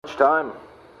time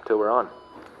till we're on.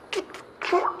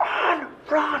 We're on,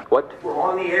 Ron. What? We're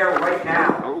on the air right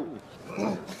now.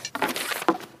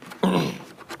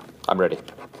 I'm ready.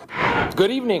 Good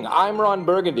evening, I'm Ron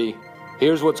Burgundy.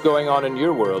 Here's what's going on in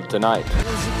your world tonight.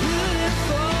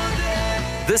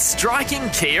 The striking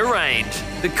Kia range,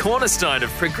 the cornerstone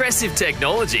of progressive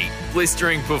technology,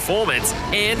 blistering performance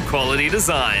and quality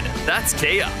design. That's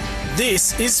Kia.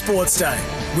 This is Sports Day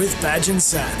with Badge and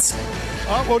Sats.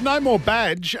 Well, no more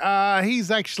Badge.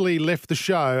 He's actually left the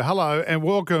show. Hello and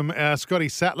welcome, Scotty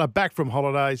Sattler, back from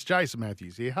holidays. Jason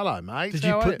Matthews here. Hello, mate. Did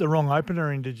you put the wrong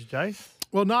opener in, did you, Jace?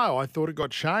 Well, no, I thought it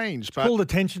got changed. But Called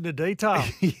attention to detail.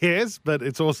 yes, but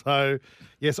it's also,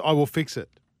 yes, I will fix it.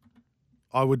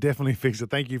 I would definitely fix it.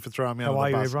 Thank you for throwing me How under are the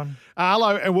you, bus. everyone?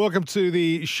 Hello and welcome to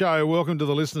the show. Welcome to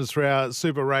the listeners through our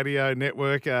Super Radio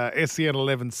network, SEN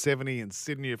 1170 in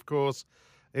Sydney, of course,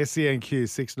 SENQ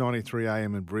 693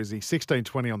 AM in Brizzy,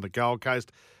 1620 on the Gold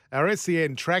Coast. Our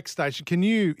SEN track station. Can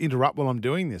you interrupt while I'm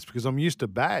doing this? Because I'm used to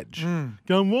Badge.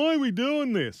 Going, why are we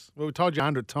doing this? Well, we told you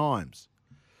 100 times.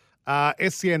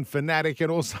 SEN Fanatic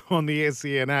and also on the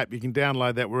SEN app. You can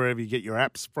download that wherever you get your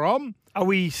apps from. Are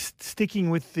we sticking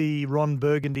with the Ron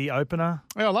Burgundy opener?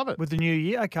 Yeah, I love it. With the new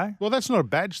year? Okay. Well, that's not a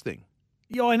Badge thing.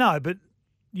 Yeah, I know, but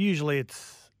usually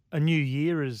it's a new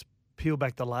year is peel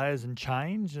back the layers and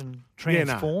change and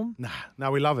transform. Yeah,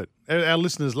 no, we love it. Our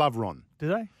listeners love Ron. Do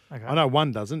they? Okay. I know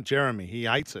one doesn't, Jeremy. He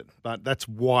hates it, but that's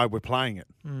why we're playing it.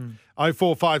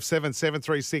 0457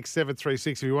 736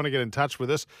 736 if you want to get in touch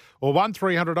with us, or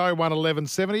 1300 01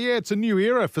 1170. Yeah, it's a new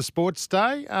era for Sports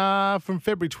Day. From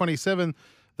February 27,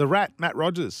 the Rat, Matt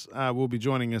Rogers, will be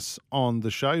joining us on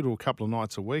the show. Do a couple of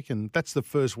nights a week, and that's the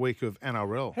first week of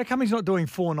NRL. How come he's not doing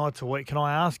 4 nights a week? Can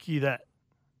I ask you that?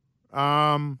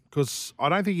 Because I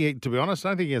don't think to be honest, I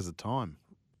don't think he has the time.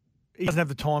 He doesn't have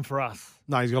the time for us.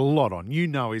 No, he's got a lot on. You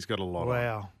know he's got a lot on.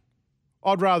 Wow.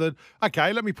 I'd rather,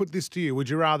 okay, let me put this to you. Would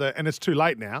you rather, and it's too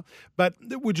late now, but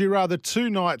would you rather 2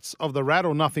 nights of the Rat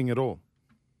or nothing at all?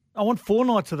 I want 4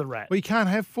 nights of the Rat. Well, you can't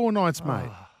have 4 nights, mate.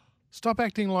 Stop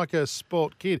acting like a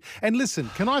sport kid. And listen,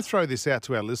 can I throw this out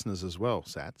to our listeners as well,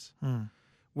 Sats?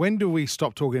 When do we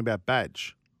stop talking about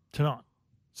Badge? Tonight.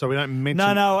 So we don't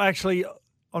mention... No, actually,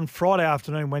 on Friday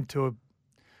afternoon,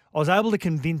 I was able to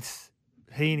convince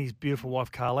he and his beautiful wife,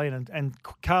 Carleen, and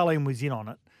Carleen was in on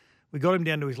it. We got him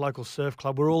down to his local surf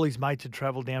club where all his mates had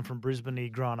travelled down from Brisbane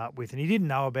he'd grown up with, and he didn't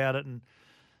know about it,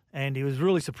 and he was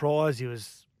really surprised. He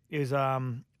was a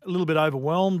little bit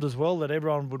overwhelmed as well that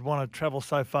everyone would want to travel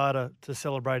so far to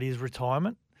celebrate his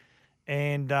retirement.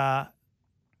 And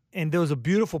there was a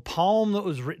beautiful poem that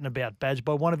was written about Badge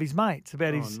by one of his mates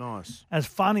about his. Nice. And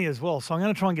it's funny as well. So I'm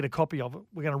going to try and get a copy of it.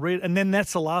 We're going to read it, and then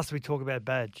that's the last we talk about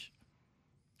Badge.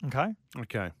 Okay.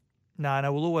 Okay. No,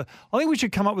 we'll always. I think we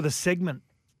should come up with a segment.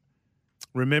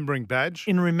 Remembering Badge?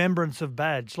 In remembrance of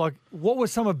Badge. Like, what were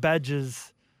some of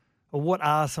Badge's, or what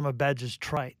are some of Badge's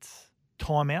traits?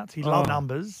 Timeouts. He loved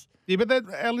numbers. Yeah, but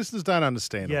our listeners don't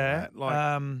understand all that.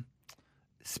 Like,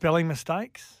 spelling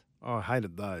mistakes. I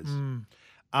hated those.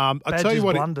 Badge's I tell you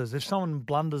what, blunders. If someone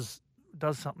does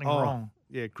something wrong.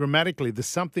 Yeah, grammatically, there's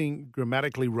something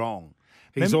grammatically wrong.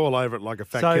 He's all over it like a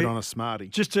fat kid on a Smartie.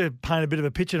 Just to paint a bit of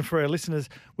a picture for our listeners,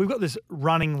 we've got this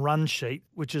running run sheet,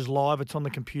 which is live. It's on the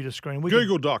computer screen.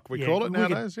 Google Doc, we call it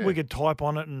nowadays. We could type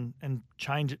on it and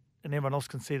change it, and everyone else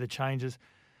can see the changes.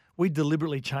 We'd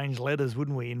deliberately change letters,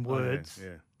 wouldn't we, in words?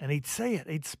 Yeah. And he'd see it.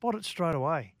 He'd spot it straight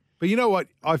away. But you know what?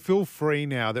 I feel free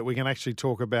now that we can actually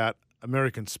talk about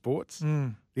American sports,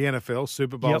 the NFL,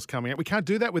 Super Bowl's coming out. We can't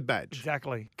do that with Badge.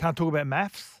 Exactly. Can't talk about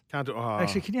maths. Can't do.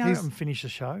 Actually, can you hurry up and finish the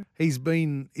show? He's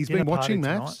been watching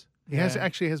maths. He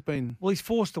has been. Well, he's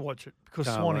forced to watch it because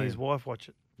Swanee, his wife, watch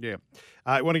it. Yeah.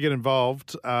 You want to get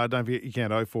involved, don't forget you can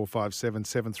 0457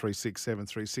 736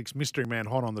 736. Mystery Man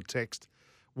hot on the text.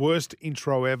 Worst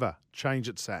intro ever. Change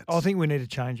it, Sats. I think we need to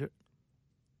change it.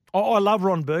 I love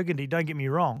Ron Burgundy, don't get me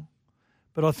wrong.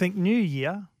 But I think New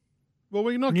Year, well,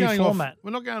 we're not new going format.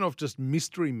 We're not going off just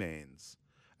Mystery Mans.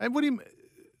 And what do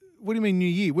you mean New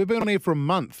Year? We've been on here for a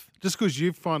month. Just because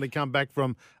you've finally come back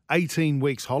from 18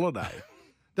 weeks holiday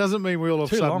doesn't mean we all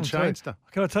of a sudden change stuff.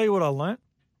 Can I tell you what I learnt?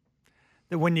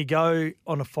 That when you go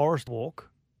on a forest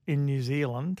walk in New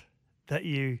Zealand, that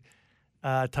you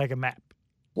take a map.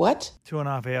 What?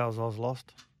 2.5 hours I was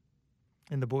lost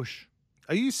in the bush.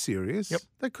 Are you serious? Yep.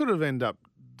 That could have ended up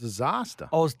disaster.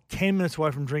 I was 10 minutes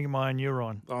away from drinking my own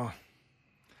urine. Oh.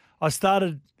 I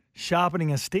started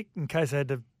sharpening a stick in case I had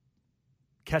to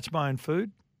catch my own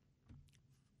food.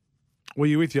 Were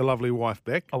you with your lovely wife,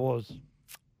 Beck? I was.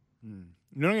 You're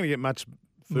not going to get much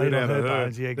food Meat on out of her her.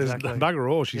 bones, yeah, exactly. There's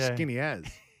bugger all. She's Yeah. skinny as.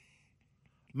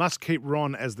 Must keep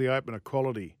Ron as the opener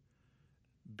quality.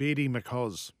 Beardy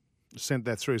McCoz sent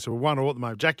that through. So we're 1-1 at the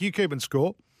moment. Jack, you keep and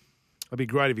score. It'd be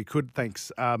great if you could.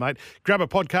 Thanks, mate. Grab a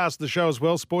podcast of the show as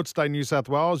well, Sports Day New South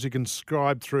Wales. You can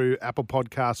subscribe through Apple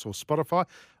Podcasts or Spotify.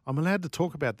 I'm allowed to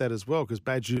talk about that as well because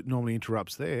Badge normally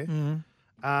interrupts there.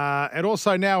 And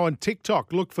also now on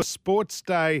TikTok, look for Sports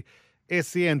Day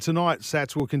SEN. Tonight,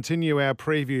 Sats, will continue our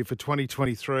preview for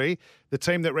 2023. The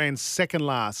team that ran second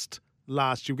last year.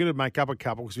 We're going to make up a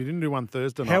couple because we didn't do one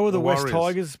Thursday night. How were the West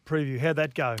Warriors. Tigers preview? How'd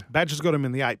that go? Badger's got him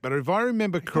in the 8, but if I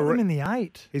remember Got him correctly, in the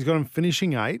 8. he's got him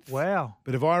finishing 8th. Wow.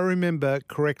 But if I remember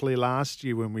correctly last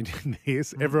year when we did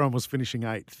this, everyone was finishing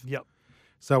 8th. Yep.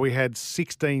 So we had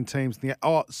 16 teams in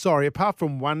the apart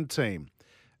from one team,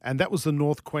 and that was the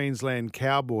North Queensland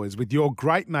Cowboys with your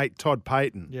great mate Todd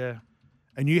Payton. Yeah.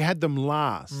 And you had them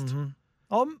last.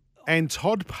 Mm-hmm. And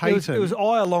Todd Payton. It was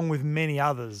I along with many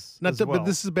others. No, as well. but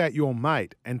this is about your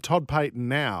mate. And Todd Payton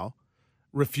now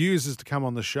refuses to come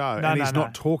on the show, and he's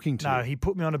not talking to you. No, he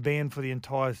put me on a ban for the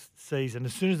entire season.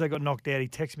 As soon as they got knocked out, he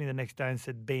texted me the next day and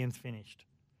said, ban's finished.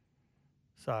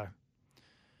 So.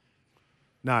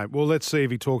 No, well, let's see if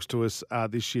he talks to us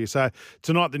this year. So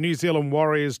tonight, the New Zealand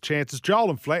Warriors' chances. Joel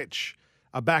and Fletch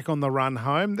are back on the run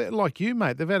home. They're like you,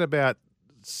 mate. They've had about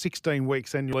 16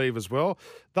 weeks annual leave as well.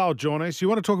 They'll join us. You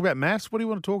want to talk about maths? What do you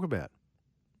want to talk about?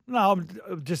 No,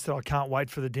 I'm just that I can't wait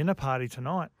for the dinner party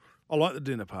tonight. I like the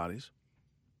dinner parties.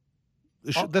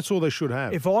 That's all they should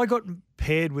have. If I got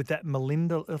paired with that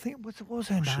Melinda, I think, what was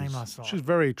her name last night? She's a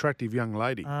very attractive young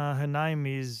lady. Her name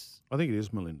is... I think it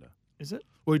is Melinda. Is it?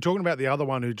 Well, you're talking about the other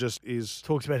one who just is...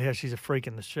 Talks about how she's a freak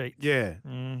in the sheets. Yeah.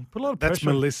 Put a lot of pressure. That's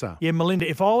Melissa. Yeah, Melinda.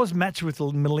 If I was matched with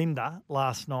Melinda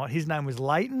last night, his name was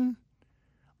Leighton,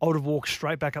 I would have walked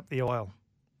straight back up the aisle.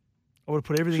 I would have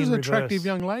put everything She's in an reverse. attractive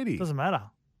young lady. Doesn't matter.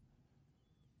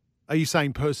 Are you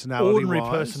saying personality-wise? Ordinary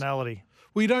personality.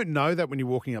 Well, you don't know that when you're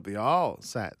walking up the aisle,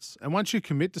 Sats. And once you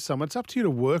commit to someone, it's up to you to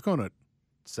work on it,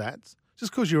 Sats.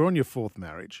 Just because you're on your 4th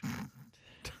marriage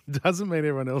doesn't mean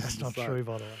everyone else is That's the not same. true,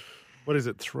 by the way. What is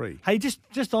it, 3? Hey, just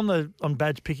on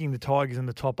Badge picking the Tigers in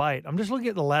the top 8, I'm just looking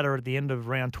at the ladder at the end of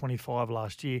round 25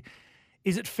 last year.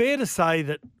 Is it fair to say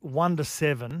that 1 to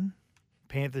 7,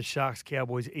 Panthers, Sharks,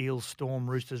 Cowboys, Eels, Storm,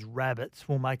 Roosters, Rabbits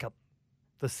will make up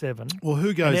the 7? Well,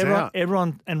 who goes out?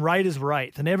 Everyone, and Raiders were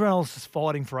 8th, and everyone else is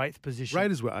fighting for 8th position.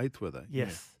 Raiders were 8th, were they?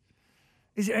 Yes.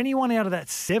 Yeah. Is there anyone out of that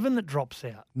 7 that drops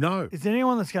out? No. Is there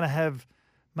anyone that's going to have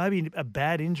maybe a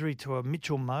bad injury to a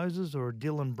Mitchell Moses or a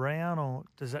Dylan Brown, or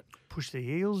does that push the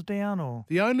Eels down? Or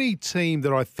The only team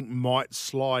that I think might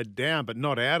slide down, but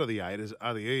not out of the 8,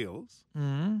 are the Eels.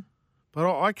 Mm-hmm.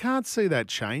 But I can't see that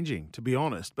changing, to be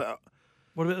honest. But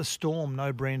what about the Storm?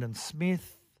 No Brandon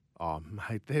Smith. oh,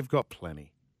 mate, they've got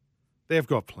plenty. They've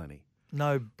got plenty.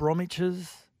 No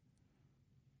Bromwiches.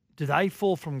 Do they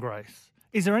fall from grace?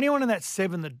 Is there anyone in that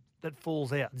 7 that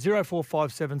falls out?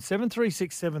 0457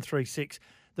 736 736.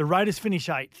 The Raiders finish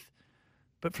 8th.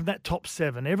 But from that top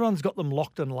 7, everyone's got them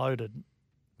locked and loaded.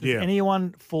 Does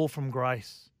anyone fall from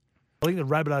grace? I think the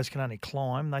Rabbitohs can only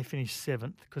climb. They finished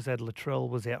 7th because that Latrell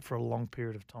was out for a long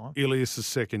period of time. Ilias'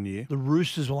 second year. The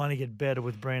Roosters will only get better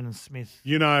with Brandon Smith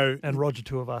You know, and Roger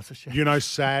Tuivasa. you know,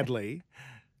 sadly,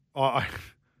 I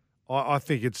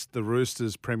think it's the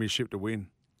Roosters' premiership to win.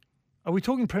 Are we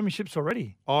talking premierships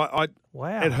already? Wow.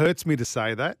 It hurts me to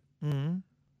say that. Mm-hmm.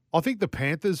 I think the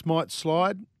Panthers might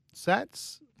slide,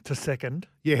 Sats. To second.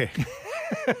 Yeah.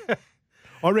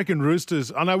 I reckon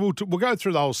Roosters, I know we'll go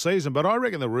through the whole season, but I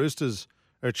reckon the Roosters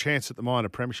are a chance at the minor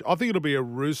premiership. I think it'll be a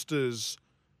Roosters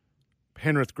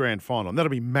Penrith grand final, and that'll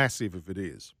be massive if it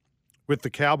is, with the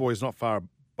Cowboys not far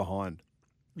behind.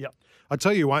 Yep. I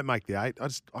tell you, you won't make the 8. I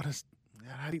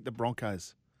think the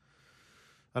Broncos.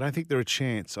 I don't think they're a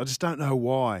chance. I just don't know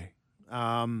why.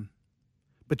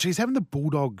 But geez, having the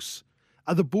Bulldogs.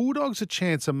 Are the Bulldogs a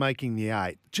chance of making the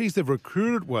 8? Geez, they've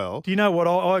recruited well. Do you know what?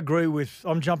 I agree with.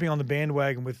 I'm jumping on the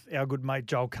bandwagon with our good mate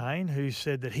Joel Kane, who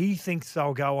said that he thinks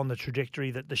they'll go on the trajectory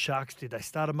that the Sharks did. They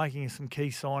started making some key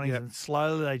signings, and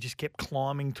slowly they just kept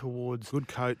climbing towards Good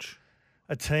coach.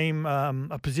 a team,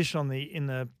 a position in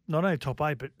the not only top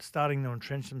 8, but starting to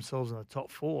entrench themselves in the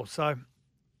top 4. So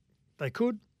they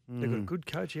could. They've got a good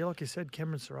coach here, like you said,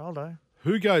 Cameron Ciraldo.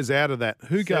 Who goes out of that?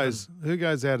 Who 7.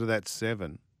 goes out of that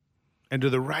 7? And do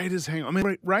the Raiders hang on? I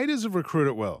mean, Raiders have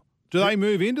recruited well. Do they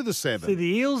move into the 7? See,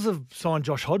 the Eels have signed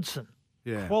Josh Hodgson.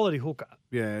 Yeah. Quality hooker.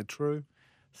 Yeah, true.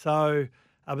 So,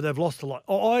 but they've lost a lot.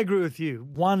 I agree with you.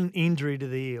 One injury to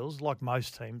the Eels, like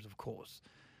most teams, of course,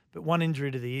 but one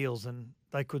injury to the Eels and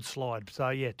they could slide. So,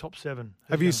 yeah, top 7.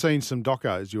 Have you seen some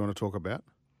docos you want to talk about?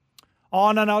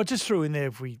 Oh, no, I just threw in there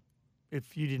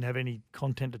if you didn't have any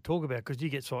content to talk about because you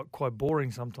get quite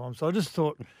boring sometimes. So I just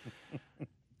thought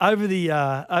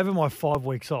over my 5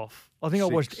 weeks off, I think I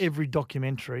watched 6. every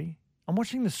documentary. I'm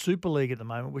watching the Super League at the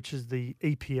moment, which is the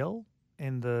EPL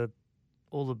and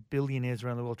all the billionaires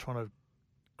around the world trying to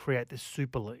create this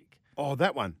Super League. Oh,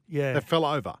 that one. Yeah. That fell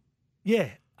over. Yeah,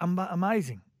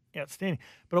 amazing, outstanding.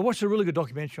 But I watched a really good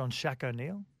documentary on Shaq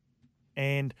O'Neal,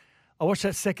 and I watched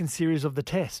that second series of The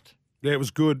Test. Yeah, it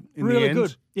was good in Really the end.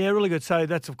 good. Yeah, really good. So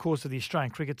that's, of course, of the Australian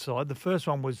cricket side. The first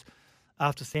one was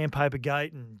after Sandpaper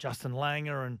Gate and Justin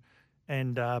Langer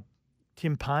and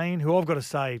Tim Payne, who I've got to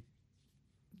say,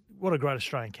 what a great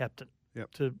Australian captain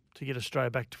to get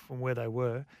Australia back from where they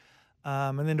were.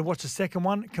 And then to watch the second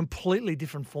one, completely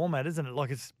different format, isn't it? Like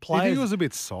it's Do you players. think it was a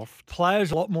bit soft?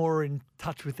 Players a lot more in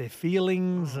touch with their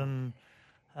feelings and.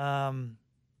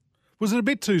 Was it a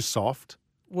bit too soft?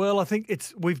 Well, I think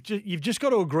you've just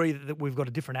got to agree that we've got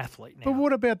a different athlete now. But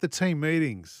what about the team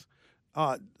meetings?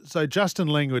 So Justin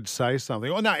Ling would say something.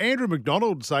 Oh no, Andrew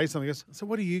McDonald would say something. So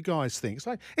what do you guys think? It's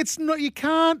like it's not. You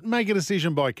can't make a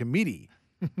decision by committee.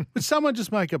 But someone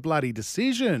just make a bloody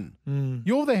decision.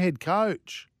 You're the head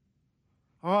coach.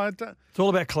 It's all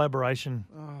about collaboration,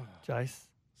 Jace.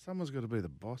 Someone's got to be the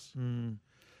boss.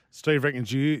 Steve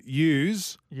reckons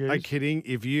yous are kidding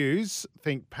if yous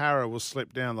think Para will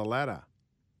slip down the ladder.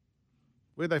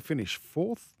 Where'd they finish?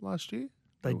 4th last year?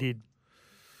 They did.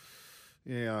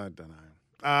 Yeah, I don't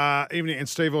know. Evening, and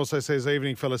Steve also says,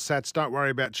 evening, fellas, Sats, don't worry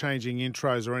about changing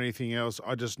intros or anything else.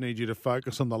 I just need you to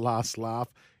focus on the last laugh.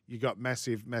 You got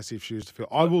massive, massive shoes to fill.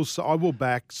 I will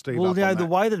back Steve Well, up you know, on the that.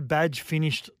 way that Badge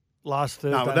finished last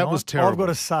Thursday No, that night, was terrible. I've got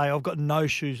to say, I've got no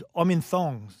shoes. I'm in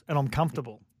thongs and I'm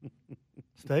comfortable.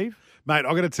 Steve? Mate,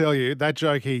 I've got to tell you, that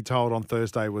joke he told on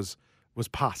Thursday was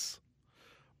pus.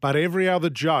 But every other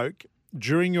joke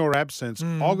during your absence,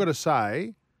 I've got to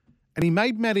say, and he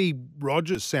made Matty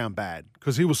Rogers sound bad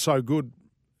because he was so good.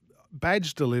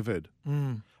 Badge delivered.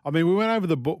 I mean, we went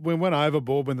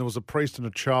overboard when there was a priest and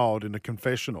a child in a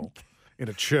confessional in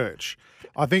a church.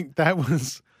 I think that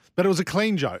was, but it was a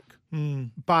clean joke.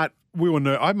 But we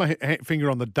were I had my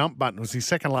finger on the dump button. It was his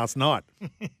second last night.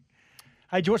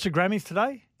 Hey, did you watch the Grammys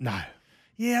today? No.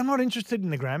 Yeah, I'm not interested in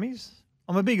the Grammys.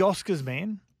 I'm a big Oscars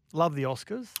man. Love the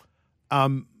Oscars.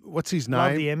 What's his name?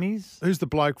 Love the Emmys. Who's the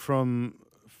bloke from,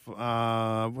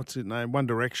 what's his name? One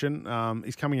Direction.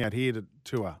 He's coming out here to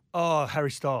tour. Oh,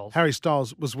 Harry Styles. Harry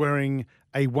Styles was wearing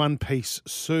a one-piece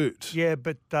suit. Yeah,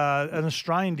 but an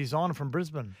Australian designer from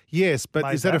Brisbane. Yes, but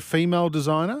Made is that a female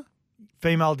designer?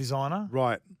 Female designer.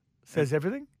 Right. Says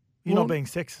everything? You're Well, not being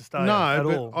sexist, are you? No, at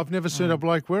but all. I've never seen a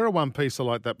bloke wear a one-piecer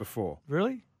like that before.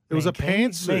 Really? It was a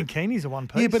pantsuit. Mankini's a one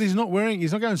piece. Yeah, but he's not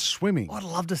going swimming. I'd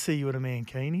love to see you in a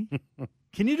mankini.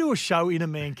 Can you do a show in a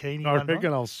mankini? I one night?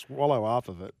 reckon I'll swallow half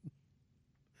of it.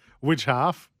 Which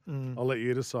half? I'll let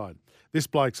you decide. This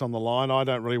bloke's on the line. I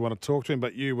don't really want to talk to him,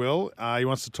 but you will. He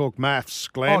wants to talk maths.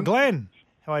 Glenn. Oh, Glenn.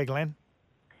 How are you, Glenn?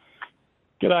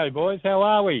 G'day, boys. How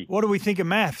are we? What do we think of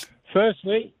maths?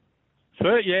 Firstly,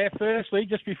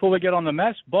 just before we get on the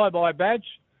maths, bye-bye, Badge.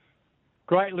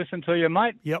 Great listen to you,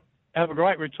 mate. Yep. Have a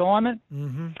great retirement.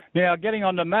 Mm-hmm. Now, getting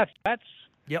on to maths,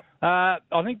 Yep. I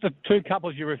think the two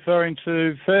couples you're referring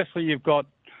to, firstly, you've got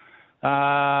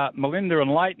Melinda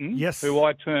and Leighton, Yes. who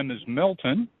I term as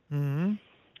Melton. Mm-hmm.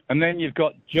 And then you've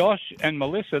got Josh and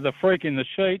Melissa, the freak in the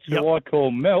sheets, Yep. who I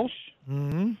call Melsh.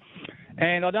 Mm-hmm.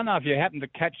 And I don't know if you happen to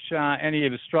catch any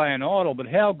of Australian Idol, but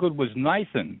how good was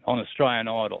Nathan on Australian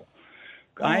Idol?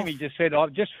 Amy just said,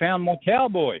 I've just found my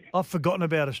cowboy. I've forgotten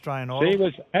about Australian Idol. He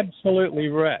was absolutely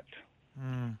wrapped.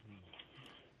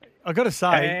 I've got to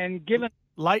say, And given...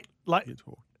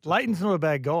 Leighton's not a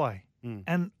bad guy.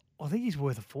 And I think he's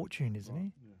worth a fortune, isn't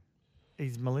he?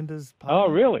 He's Melinda's partner. Oh,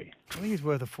 really? I think he's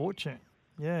worth a fortune.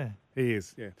 Yeah. He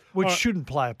is, yeah. Which All right. shouldn't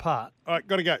play a part. All right,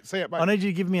 got to go. See you, mate. I need you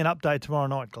to give me an update tomorrow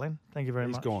night, Glenn. Thank you very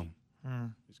He's much. gone.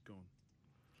 He's gone.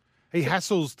 He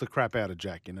hassles the crap out of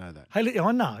Jack, you know that. Hey,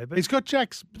 I know, but He's got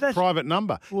Jack's that's- private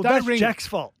number. well, Don't that's ring, Jack's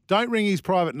fault. Don't ring his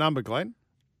private number, Glenn,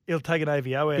 He'll take an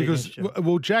AVO out because against you.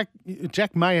 well,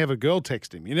 Jack may have a girl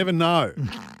text him. You never know.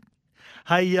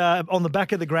 Hey, on the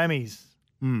back of the Grammys,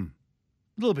 Hmm.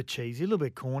 a little bit cheesy, a little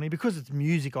bit corny, because it's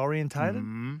music orientated.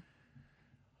 Mm-hmm.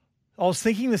 I was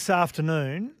thinking this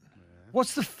afternoon,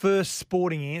 what's the first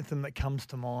sporting anthem that comes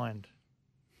to mind?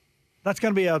 That's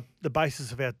going to be the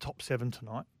basis of our top 7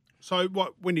 tonight. So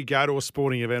when you go to a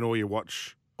sporting event or you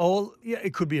watch? Oh, yeah,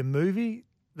 it could be a movie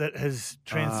that has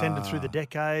transcended through the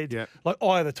decades, yeah. like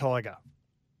Eye of the Tiger.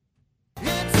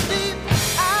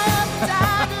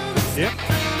 Yep.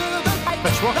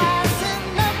 That's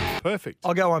Rocky. Perfect.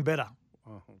 I'll go one better.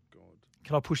 Oh, God.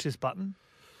 Can I push this button?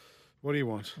 What do you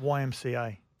want?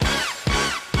 YMCA.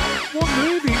 What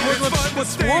movie?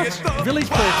 What's what? Village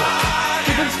People. Yeah,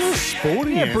 but it's not a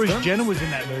sporting Yeah, anthem. Bruce Jenner was in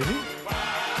that movie.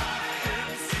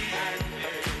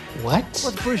 What?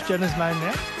 What's Bruce Jenner's name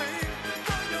now?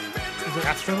 Is it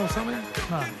Catherine or something?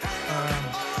 No.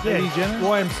 Lady Jenner?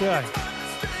 YMCA.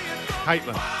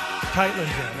 Caitlin. Caitlin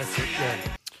Jenner, that's it, yeah.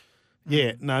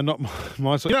 Yeah, no, not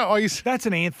my sort. You know, I used That's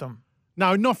an anthem.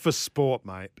 no, not for sport,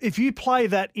 mate. If you play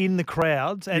that in the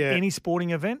crowds at Yeah. any sporting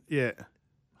event, Yeah, half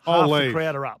I'll the leave.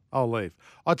 crowd are up. I'll leave.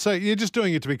 I'd say you're just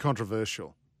doing it to be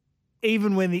controversial.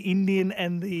 Even when the Indian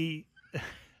and the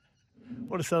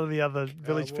what are some of the other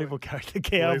village Cowboy. people carry? The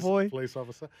cowboy. Police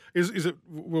officer. Is it?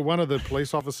 Were one of the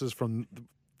police officers from the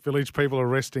village people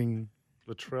arresting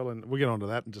Latrell? And we'll get onto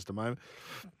that in just a moment.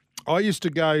 I used to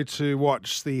go to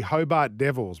watch the Hobart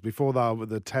Devils before they were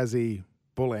the Tassie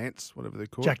Bull Ants, whatever they're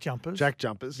called. Jack jumpers. Jack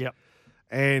jumpers. Yep.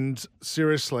 And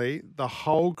seriously, the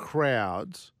whole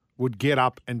crowd would get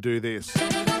up and do this.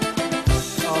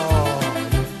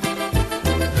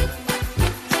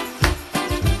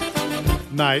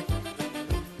 Nate,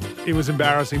 it was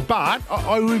embarrassing. But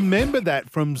I remember that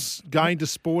from going to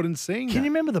sport and seeing Can that. you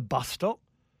remember the bus stop?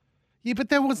 Yeah, but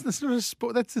that's not a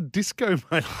sport. That's a disco,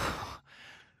 mate.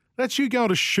 That's you going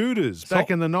to shooters back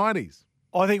in the 90s.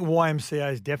 I think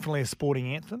YMCA is definitely a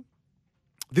sporting anthem.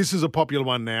 This is a popular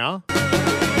one now.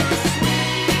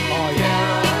 Oh,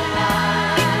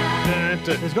 yeah.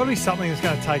 There's got to be something that's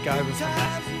going to take over from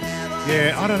that.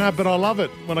 Yeah, I don't know, but I love it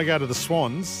when I go to the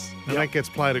Swans and Yep. that gets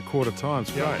played at quarter time.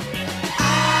 It's Yep. great.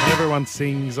 And everyone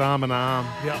sings arm in arm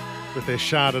Yep. with their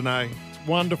Chardonnay. It's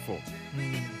wonderful.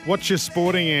 What's your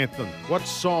sporting anthem? What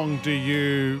song do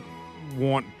you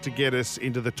want to get us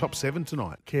into the top 7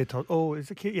 tonight? Care top. Oh, is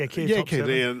it Care? Yeah, Care Yeah, top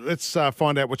 7. yeah. Let's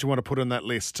find out what you want to put on that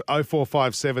list.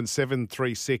 0457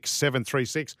 736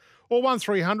 736 or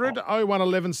 1300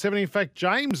 011170. In fact,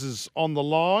 James is on the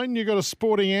line. You got a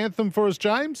sporting anthem for us,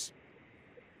 James?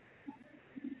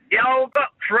 Yeah, I've got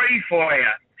 3 for you.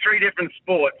 3 different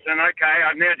sports. And okay,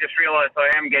 I've now just realised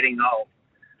I am getting old.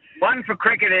 1 for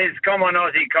cricket is Come On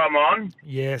Aussie, Come On.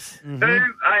 Yes. 2,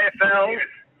 AFL,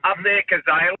 Up There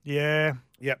Kazale. Yeah.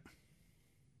 Yep.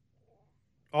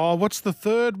 Oh, what's the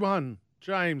third one?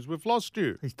 James, we've lost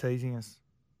you. He's teasing us.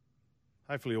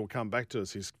 Hopefully he'll come back to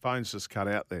us. His phone's just cut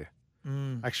out there.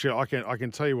 Actually, I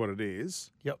can tell you what it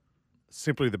is. Yep.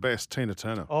 Simply the best, Tina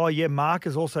Turner. Oh, yeah. Mark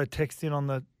has also texted in on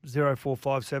the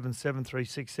 0457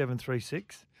 736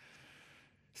 736.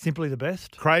 Simply the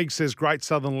best. Craig says Great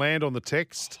Southern Land on the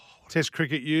text. Test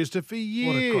cricket used it for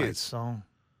years. What a great song.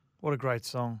 What a great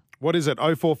song. What is it?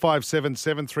 0457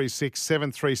 736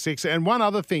 736. And one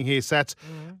other thing here, Sats.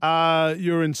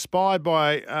 You're inspired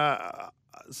by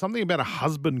something about a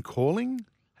husband calling?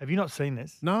 Have you not seen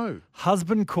this? No.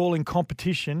 Husband calling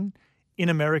competition in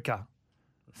America.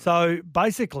 So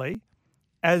basically,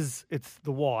 as it's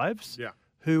the wives Yeah.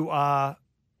 who are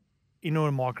in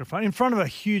a microphone, in front of a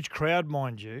huge crowd,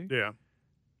 mind you, Yeah.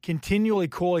 continually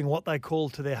calling what they call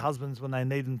to their husbands when they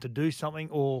need them to do something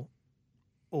or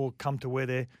come to where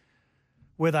they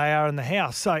are in the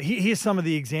house. So here's some of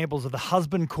the examples of the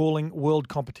husband calling world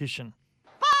competition.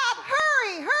 Bob,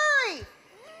 hurry, hurry!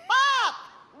 Bob,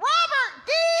 Robert,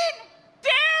 Dean,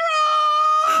 Daryl!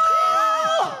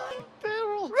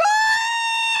 Daryl!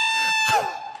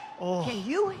 Oh. Can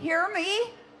you hear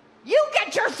me? You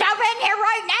get yourself in here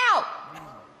right now!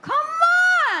 Come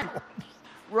on!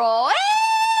 Roy!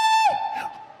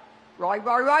 Roy!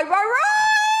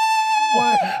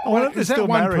 I wonder if Is they're that still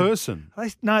one married. person?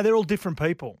 No, they're all different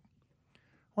people.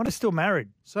 I wonder if they're still married.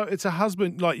 So it's a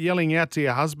husband, like yelling out to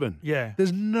your husband. Yeah.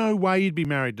 There's no way you'd be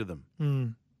married to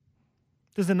them.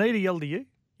 Does Anita yell to you?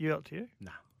 You yell to you?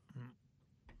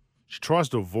 She tries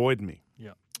to avoid me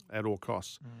Yeah. at all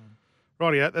costs.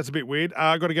 Rightio, that's a bit weird.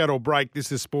 I've got to go to a break.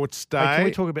 This is Sports Day. Hey, can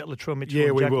we talk about Latrell Mitchell Yeah,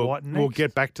 and we Jack will. White next? We'll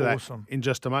get back to Awesome. that in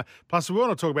just a moment. Plus, we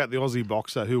want to talk about the Aussie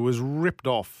boxer who was ripped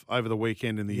off over the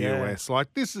weekend in the Yeah. US.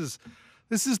 Like, this is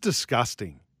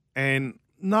disgusting. And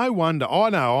no wonder.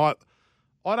 I know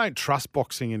I don't trust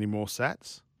boxing anymore,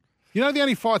 Sats. You know, the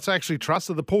only fights I actually trust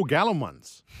are the Paul Gallen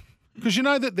ones. Because you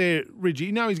know that they're rigid.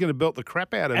 You know he's going to belt the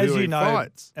crap out of As who you he know,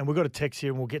 fights. and we've got a text here,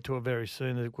 and we'll get to it very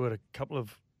soon. We've got a couple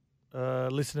of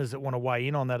listeners that want to weigh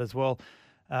in on that as well.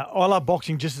 I love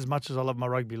boxing just as much as I love my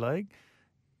rugby league.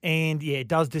 And, yeah, it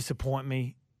does disappoint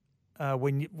me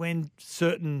when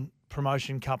certain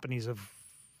promotion companies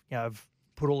have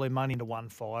put all their money into one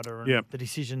fighter and Yep. the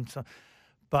decision.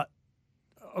 But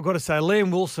I've got to say,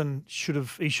 Liam Wilson should have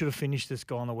finished this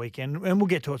guy on the weekend, and we'll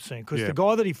get to it soon because Yeah. the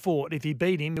guy that he fought, if he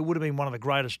beat him, it would have been one of the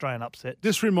great Australian upsets.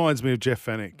 This reminds me of Jeff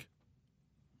Fennick.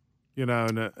 You know,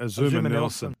 and Azuma Azuma Nelson.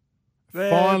 Nelson.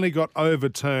 finally got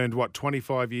overturned,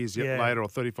 25 years Yeah. later or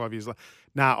 35 years later.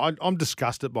 Now, I'm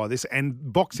disgusted by this,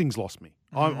 and boxing's lost me.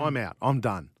 I'm out. I'm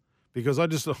done. Because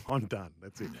I'm done.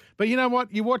 That's it. But you know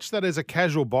what? You watch that as a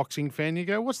casual boxing fan, you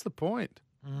go, what's the point?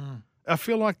 I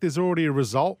feel like there's already a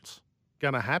result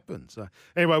going to happen. So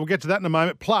anyway, we'll get to that in a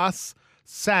moment. Plus,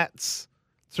 Sats,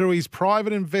 through his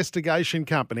private investigation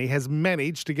company, has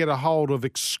managed to get a hold of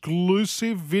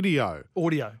exclusive video.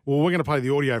 Audio. Well, we're going to play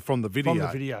the audio from the video. From the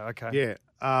video, okay.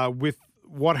 Yeah, with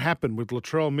what happened with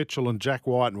Latrell Mitchell and Jack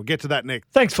White, and we'll get to that next.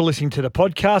 Thanks for listening to the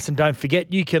podcast, and don't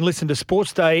forget you can listen to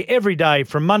Sports Day every day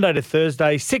from Monday to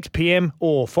Thursday, 6 p.m.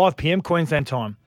 or 5 p.m. Queensland time.